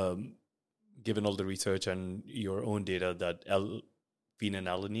 given all the research and your own data, that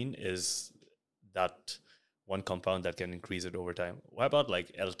L-phenylalanine is that one compound that can increase it over time. What about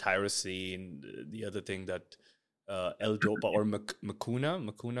like L-tyrosine, the other thing that L-dopa or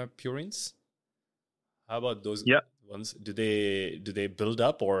mucuna purines? How about those Yeah. ones? Do they build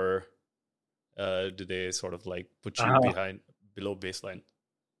up, or do they sort of like put you below baseline?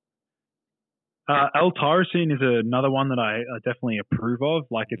 L-tyrosine is another one that I definitely approve of.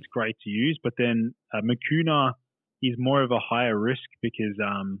 Like, it's great to use, but then mucuna is more of a higher risk because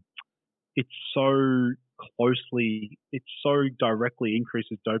it so directly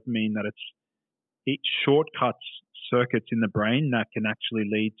increases dopamine that it shortcuts circuits in the brain that can actually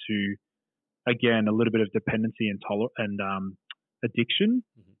lead to, again, a little bit of dependency and addiction.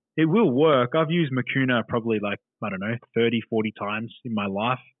 Mm-hmm. It will work. I've used mucuna probably 30, 40 times in my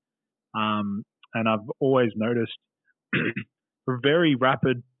life. And I've always noticed a very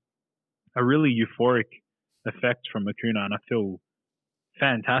rapid, a really euphoric effect from mucuna, and I feel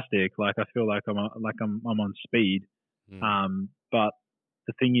fantastic. Like, I feel like I'm on speed. But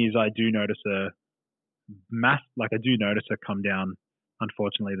the thing is, I do notice a come down,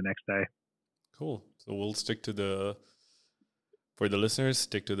 unfortunately, the next day. Cool. So we'll for the listeners,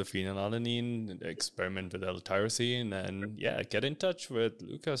 stick to the phenylalanine, experiment with L-tyrosine, and get in touch with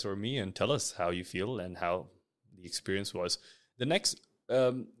Lucas or me and tell us how you feel and how the experience was. The next,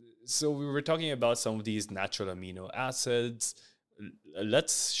 so we were talking about some of these natural amino acids.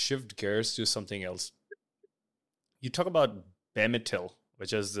 Let's shift gears to something else. You talk about bemetil,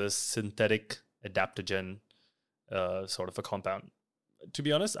 which is this synthetic adaptogen sort of a compound. To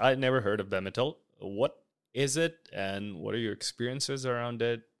be honest, I never heard of bemetil. What is it, and what are your experiences around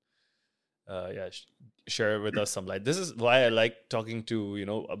it? Share with us some light. This is why I like talking to,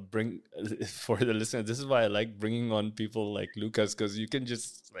 for the listeners, this is why I like bringing on people like Lucas, because you can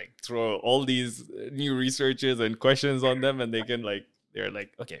just like throw all these new researches and questions on them, and they're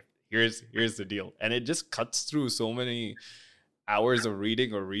like, okay, here's the deal. And it just cuts through so many hours of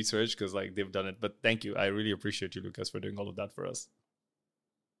reading or research because like they've done it. But thank you. I really appreciate you, Lucas, for doing all of that for us.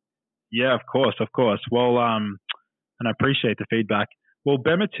 Yeah, of course. Well, and I appreciate the feedback. Well,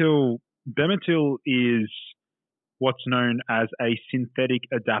 bemetil is what's known as a synthetic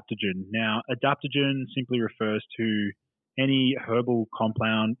adaptogen. Now, adaptogen simply refers to any herbal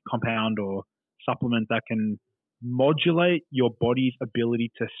compound or supplement that can modulate your body's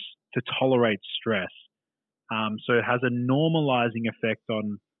ability to tolerate stress. So it has a normalizing effect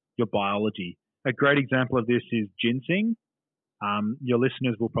on your biology. A great example of this is ginseng. Your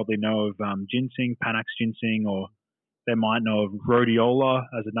listeners will probably know of ginseng, Panax ginseng, or they might know of rhodiola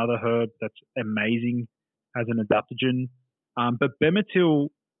as another herb that's amazing as an adaptogen. But bemetil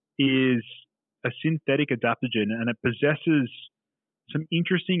is a synthetic adaptogen, and it possesses some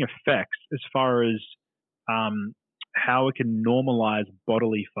interesting effects as far as how it can normalize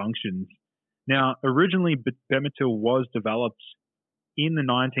bodily functions. Now, originally, bemetil was developed in the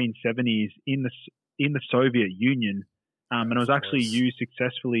 1970s in the Soviet Union. And it was actually used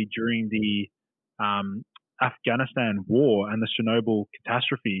successfully during the Afghanistan war and the Chernobyl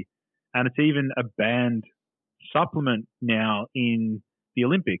catastrophe. And it's even a banned supplement now in the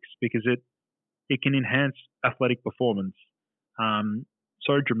Olympics because it can enhance athletic performance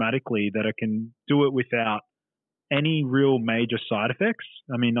so dramatically that it can do it without any real major side effects.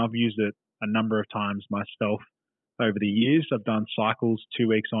 I mean, I've used it a number of times myself over the years. I've done cycles 2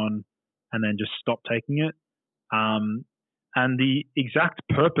 weeks on and then just stopped taking it. And the exact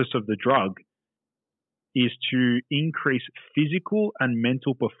purpose of the drug is to increase physical and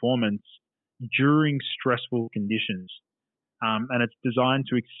mental performance during stressful conditions. And it's designed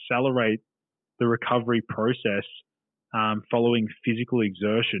to accelerate the recovery process following physical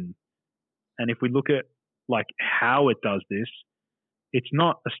exertion. And if we look at like how it does this, it's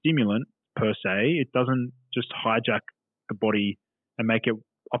not a stimulant per se. It doesn't just hijack the body and make it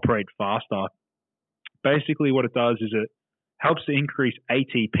operate faster. Basically what it does is it helps to increase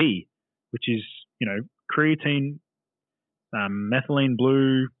ATP, which is, creatine, methylene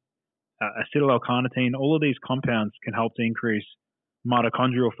blue, acetyl-L-carnitine. All of these compounds can help to increase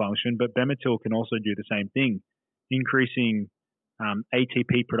mitochondrial function, but bemetil can also do the same thing, increasing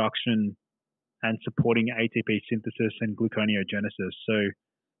ATP production and supporting ATP synthesis and gluconeogenesis. So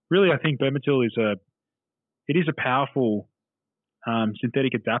really, I think bemetil is a powerful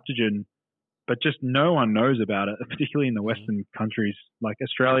synthetic adaptogen, but just no one knows about it, particularly in the Western countries. Like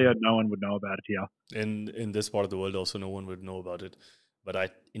Australia, no one would know about it here. In this part of the world, also no one would know about it. But I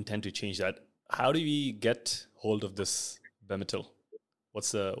intend to change that. How do we get hold of this bemetil?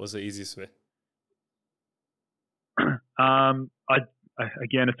 What's the easiest way?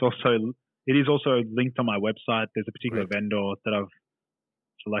 Again, it is also linked on my website. There's a particular Great. vendor that I've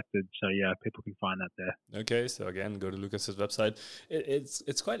selected, so yeah, people can find that there. Okay, so again, go to Lucas's website.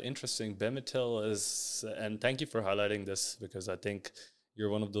 It's quite interesting. Bemetil is, and thank you for highlighting this because I think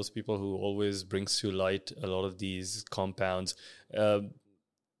you're one of those people who always brings to light a lot of these compounds.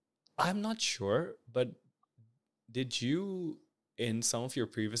 I'm not sure, but did you, in some of your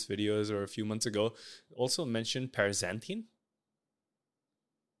previous videos or a few months ago, also mention paraxanthine?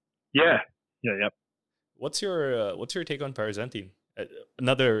 Yeah. What's your take on paraxanthine?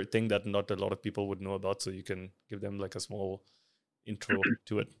 Another thing that not a lot of people would know about, so you can give them like a small intro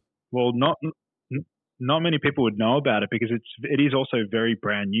to it. Well, not many people would know about it because it is also very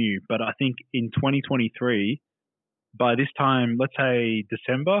brand new. But I think in 2023, by this time, let's say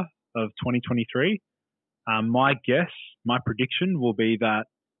December of 2023, my prediction will be that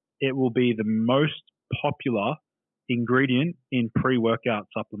it will be the most popular ingredient in pre-workout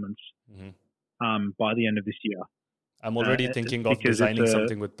supplements by the end of this year. I'm already thinking of designing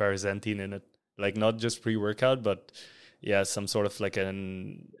something with paraxanthine in it, like not just pre-workout, but yeah, some sort of like a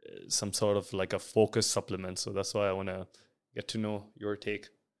focus supplement. So that's why I want to get to know your take.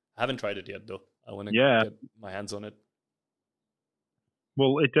 I haven't tried it yet, though. I want to get my hands on it.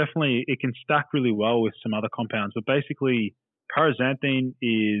 Well, it can stack really well with some other compounds, but basically paraxanthine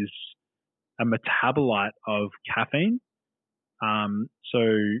is a metabolite of caffeine.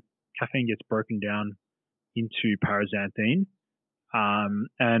 So caffeine gets broken down into paraxanthine,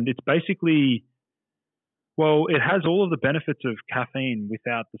 and it's basically, well, it has all of the benefits of caffeine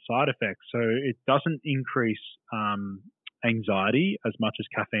without the side effects. So it doesn't increase anxiety as much as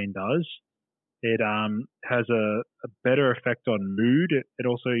caffeine does. It has a better effect on mood. It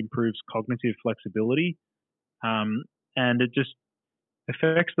also improves cognitive flexibility, and it just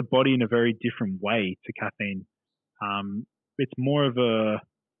affects the body in a very different way to caffeine. It's more of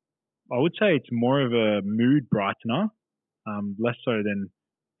I would say it's more of a mood brightener, less so than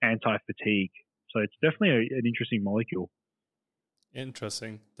anti-fatigue. So it's definitely an interesting molecule.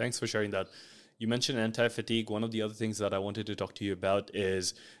 Interesting. Thanks for sharing that. You mentioned anti-fatigue. One of the other things that I wanted to talk to you about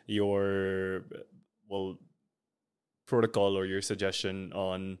is your, protocol or your suggestion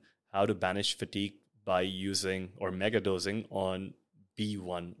on how to banish fatigue by using or megadosing on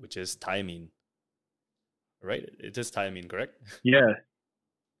B1, which is thiamine. Right? It is thiamine, correct? Yeah,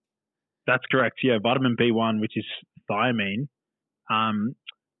 that's correct. Yeah, vitamin B1, which is thiamine.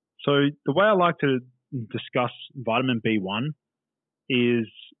 So the way I like to discuss vitamin B1 is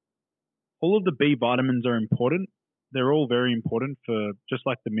all of the B vitamins are important. They're all very important for, just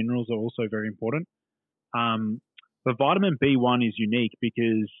like the minerals are also very important. But vitamin B1 is unique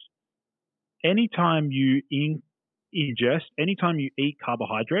because anytime you anytime you eat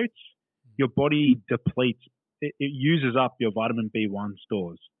carbohydrates, your body depletes, it uses up your vitamin B1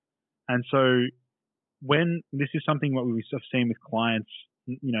 stores. And so this is something what we've seen with clients,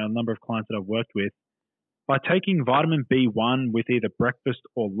 a number of clients that I've worked with, by taking vitamin B1 with either breakfast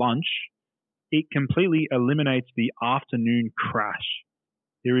or lunch, it completely eliminates the afternoon crash.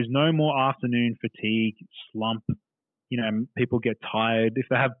 There is no more afternoon fatigue, slump. People get tired. If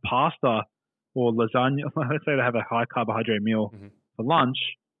they have pasta or lasagna, let's say they have a high carbohydrate meal for lunch,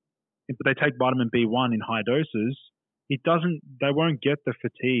 but they take vitamin B1 in high doses, they won't get the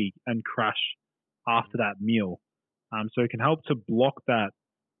fatigue and crash after that meal. So it can help to block that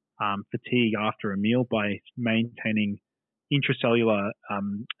fatigue after a meal by maintaining intracellular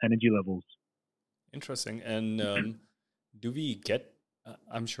energy levels. Interesting. And do we get,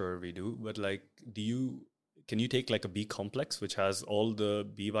 I'm sure we do, but like, can you take like a B complex, which has all the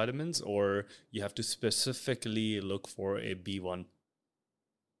B vitamins, or you have to specifically look for a B1?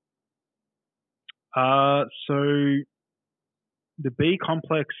 So the B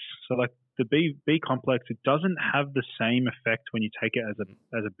complex, the B complex, it doesn't have the same effect when you take it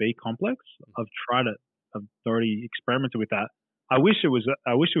as a B complex. I've tried it. I've already experimented with that. I wish it was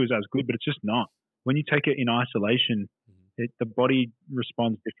as good, but it's just not. When you take it in isolation, the body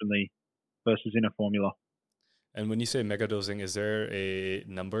responds differently versus in a formula. And when you say megadosing, is there a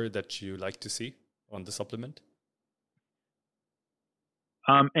number that you like to see on the supplement?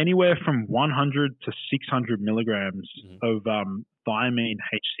 Anywhere from 100 to 600 milligrams of thiamine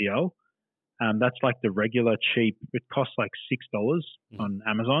HCl. That's like the regular cheap. It costs like $6 on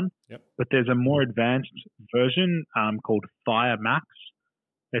Amazon. Yep. But there's a more advanced version called Thiamax.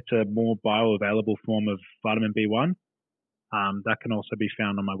 It's a more bioavailable form of vitamin B1. That can also be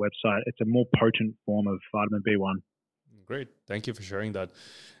found on my website. It's a more potent form of vitamin B1. Great. Thank you for sharing that.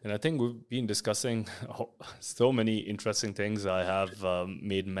 And I think we've been discussing so many interesting things. I have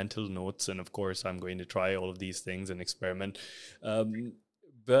made mental notes, and of course, I'm going to try all of these things and experiment. Um,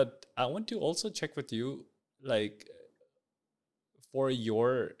 but I want to also check with you, like, for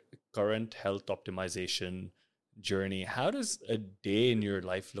your current health optimization journey, how does a day in your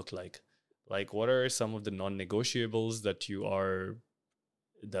life look like? Like, what are some of the non-negotiables that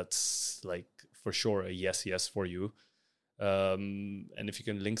that's like for sure a yes, yes for you? And if you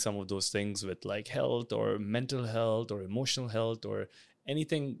can link some of those things with like health or mental health or emotional health or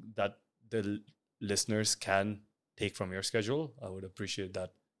anything that the listeners can take from your schedule, I would appreciate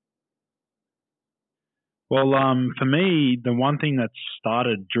that. Well, for me, the one thing that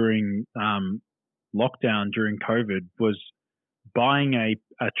started during lockdown during COVID was buying a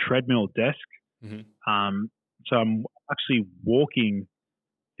treadmill desk. Mm-hmm. So I'm actually walking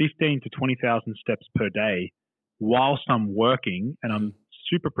 15 to 20,000 steps per day whilst I'm working, and I'm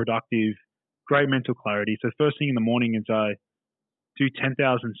super productive, great mental clarity. So first thing in the morning is I do 10,000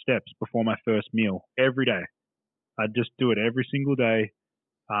 steps before my first meal every day. I just do it every single day,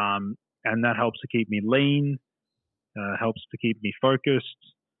 and that helps to keep me lean, helps to keep me focused.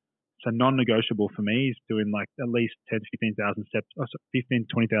 So non-negotiable for me is doing like at least 10 to 15,000 steps, 15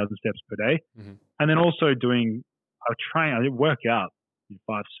 to 20,000 steps per day. Mm-hmm. And then also I work out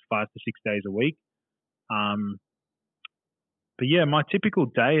five to 6 days a week. But yeah, my typical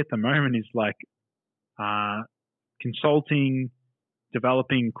day at the moment is like consulting,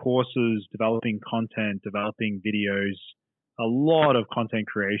 developing courses, developing content, developing videos, a lot of content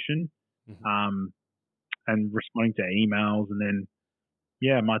creation, and responding to emails. And then,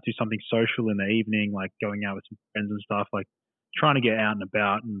 yeah, I might do something social in the evening, like going out with some friends and stuff, like trying to get out and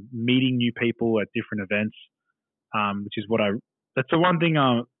about and meeting new people at different events, which is that's the one thing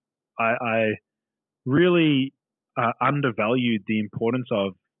I really undervalued the importance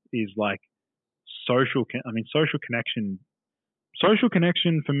of is like social connection. Social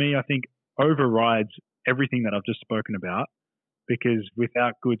connection for me, I think, overrides everything that I've just spoken about, because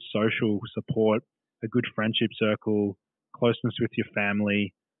without good social support, a good friendship circle, closeness with your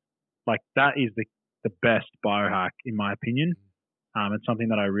family, like that is the best biohack in my opinion. It's something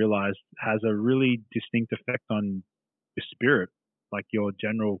that I realized has a really distinct effect on your spirit, like your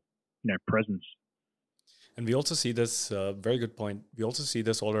general, presence. And we also see this, very good point. We also see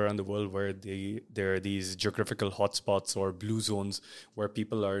this all around the world where there are these geographical hotspots or blue zones where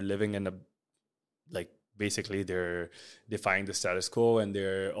people are living in like basically they're defying the status quo and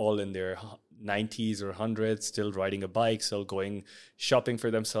they're all in their 90s or hundreds, still riding a bike, still going shopping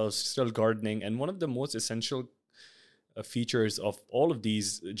for themselves, still gardening. And one of the most essential features of all of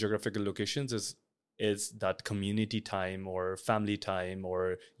these geographical locations is that community time or family time,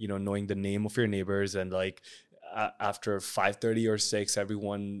 or knowing the name of your neighbors, and like after 5:30 or 6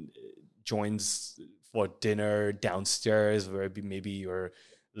 everyone joins for dinner downstairs, where maybe you're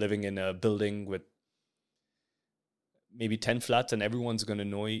living in a building with maybe 10 flats and everyone's going to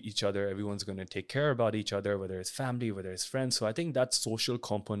know each other, everyone's going to take care about each other, whether it's family, whether it's friends. So I think that social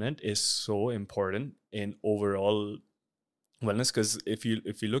component is so important in overall wellness, because if you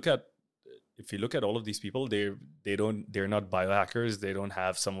look at all of these people, they're not biohackers. They don't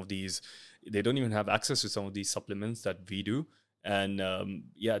have some of these. They don't even have access to some of these supplements that we do. And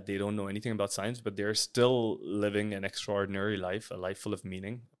they don't know anything about science, but they're still living an extraordinary life, a life full of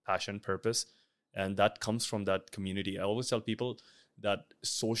meaning, passion, purpose, and that comes from that community. I always tell people that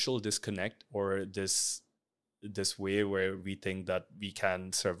social disconnect, or this way where we think that we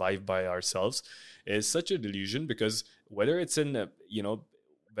can survive by ourselves, is such a delusion, because whether it's in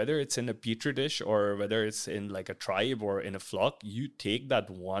a petri dish or whether it's in like a tribe or in a flock, you take that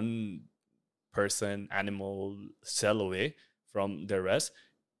one person, animal, cell away from the rest,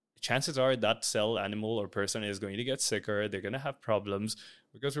 chances are that cell, animal, or person is going to get sicker. They're going to have problems,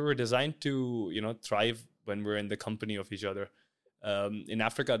 because we were designed to thrive when we're in the company of each other. In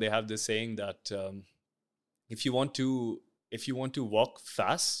Africa, they have this saying that if you want to walk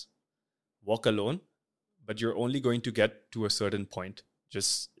fast, walk alone, but you're only going to get to a certain point,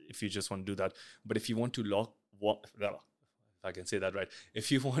 just if you just want to do that. But if you want to walk, if I can say that right,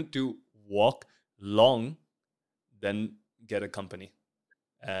 if you want to walk long, then get a company.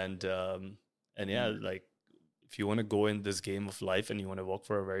 And like if you want to go in this game of life and you want to walk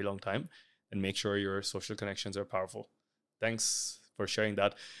for a very long time, and make sure your social connections are powerful. Thanks for sharing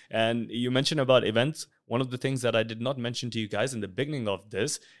that. And you mentioned about events. One of the things that I did not mention to you guys in the beginning of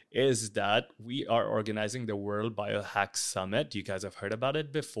this is that we are organizing the World Biohack Summit. You guys have heard about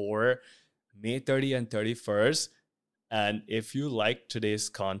it before, May 30 and 31st. And if you like today's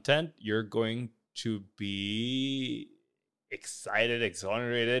content, you're going to be excited,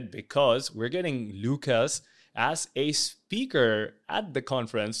 exonerated, because we're getting Lucas as a speaker at the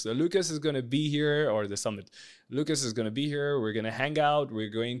conference. So Lucas is going to be here, or the summit. Lucas is going to be here. We're going to hang out. We're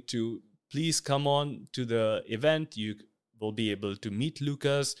going to please come on to the event. You will be able to meet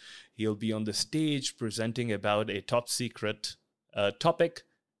Lucas. He'll be on the stage presenting about a top secret topic,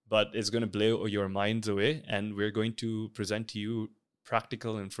 but it's going to blow your minds away. And we're going to present to you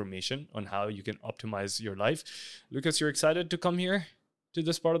practical information on how you can optimize your life. Lucas, you're excited to come here to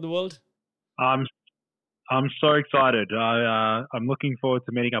this part of the world? I'm so excited. I'm looking forward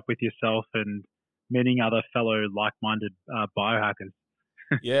to meeting up with yourself and meeting other fellow like-minded biohackers.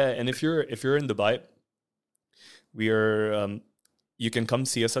 Yeah, and if you're in Dubai, we are you can come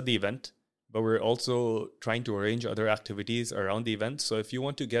see us at the event, but we're also trying to arrange other activities around the event. So if you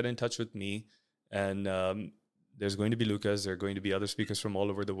want to get in touch with me, and there's going to be Lucas, there are going to be other speakers from all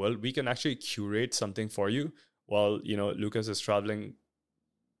over the world, we can actually curate something for you while, you know, Lucas is traveling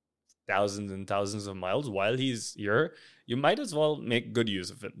thousands and thousands of miles. While he's here, you might as well make good use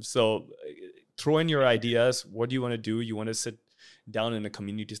of it. So throw in your ideas. What do you want to do? You want to sit down in a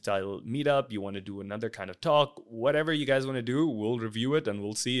community style meetup? You want to do another kind of talk? Whatever you guys want to do, we'll review it and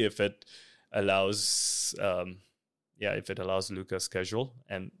we'll see if it allows Lucas' schedule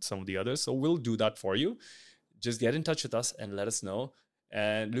and some of the others. So we'll do that for you. Just get in touch with us and let us know.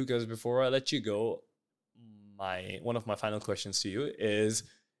 And Lucas, before I let you go, one of my final questions to you is,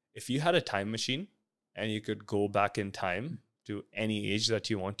 if you had a time machine and you could go back in time to any age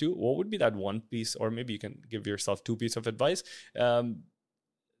that you want to, what would be that one piece, or maybe you can give yourself 2 pieces of advice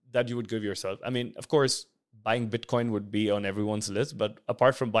that you would give yourself? I mean, of course, buying Bitcoin would be on everyone's list, but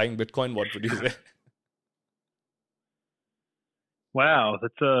apart from buying Bitcoin, what would you say? Wow,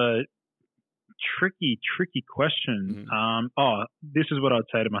 that's a tricky question. This is what I'd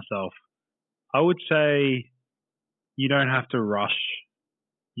say to myself. I would say you don't have to rush.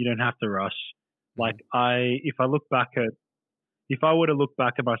 Like if I were to look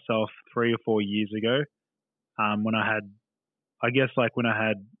back at myself 3 or 4 years ago, when I had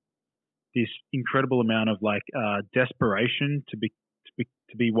this incredible amount of desperation to be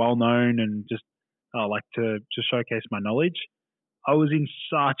well known and just to showcase my knowledge, I was in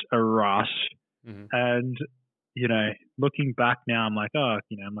such a rush. And, looking back now, I'm like,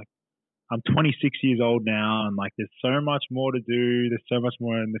 I'm 26 years old now, and there's so much more to do. There's so much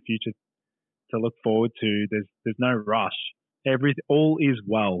more in the future to look forward to. There's no rush. All is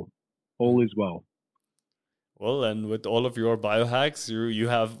well. All is well. Well, and with all of your biohacks, you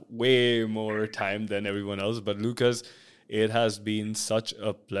have way more time than everyone else. But Lucas, it has been such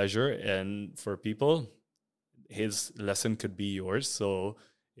a pleasure, and for people, his lesson could be yours. So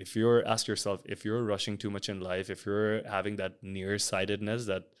ask yourself, if you're rushing too much in life, if you're having that nearsightedness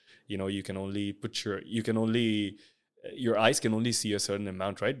that, your eyes can only see a certain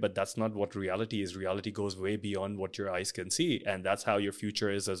amount, right? But that's not what reality is. Reality goes way beyond what your eyes can see. And that's how your future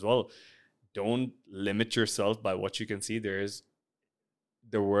is as well. Don't limit yourself by what you can see.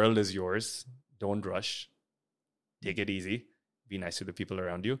 The world is yours. Don't rush. Take it easy. Be nice to the people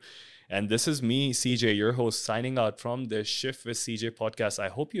around you. And this is me, CJ, your host, signing out from the Shift with CJ podcast. I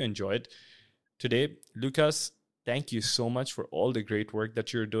hope you enjoyed today. Lucas, thank you so much for all the great work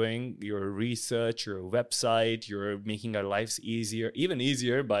that you're doing, your research, your website. You're making our lives even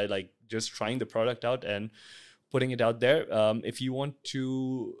easier by just trying the product out and putting it out there. If you want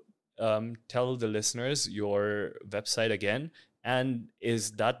to tell the listeners your website again, and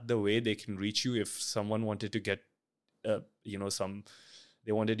is that the way they can reach you if someone wanted to get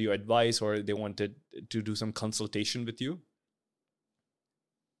they wanted your advice, or they wanted to do some consultation with you?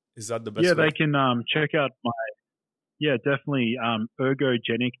 Is that the best way? Yeah, they can check out definitely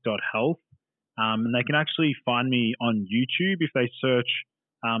Ergogenic.health. And they can actually find me on YouTube if they search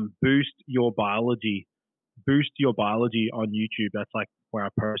Boost Your Biology on YouTube. That's where I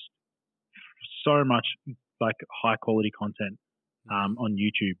post so much high quality content on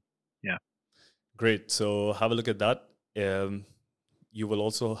YouTube. Yeah. Great. So have a look at that. You will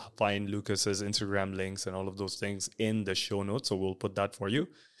also find Lucas's Instagram links and all of those things in the show notes. So we'll put that for you.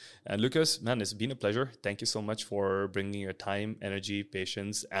 And Lucas, man, it's been a pleasure. Thank you so much for bringing your time, energy,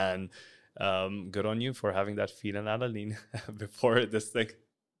 patience, and good on you for having that phenylalanine before this thing.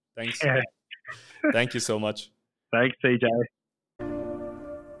 Thanks. Yeah. Thank you so much. Thanks, CJ.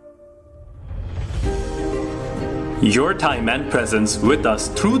 Your time and presence with us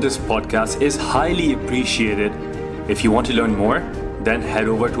through this podcast is highly appreciated. If you want to learn more, then head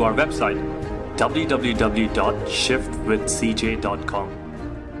over to our website, www.shiftwithcj.com.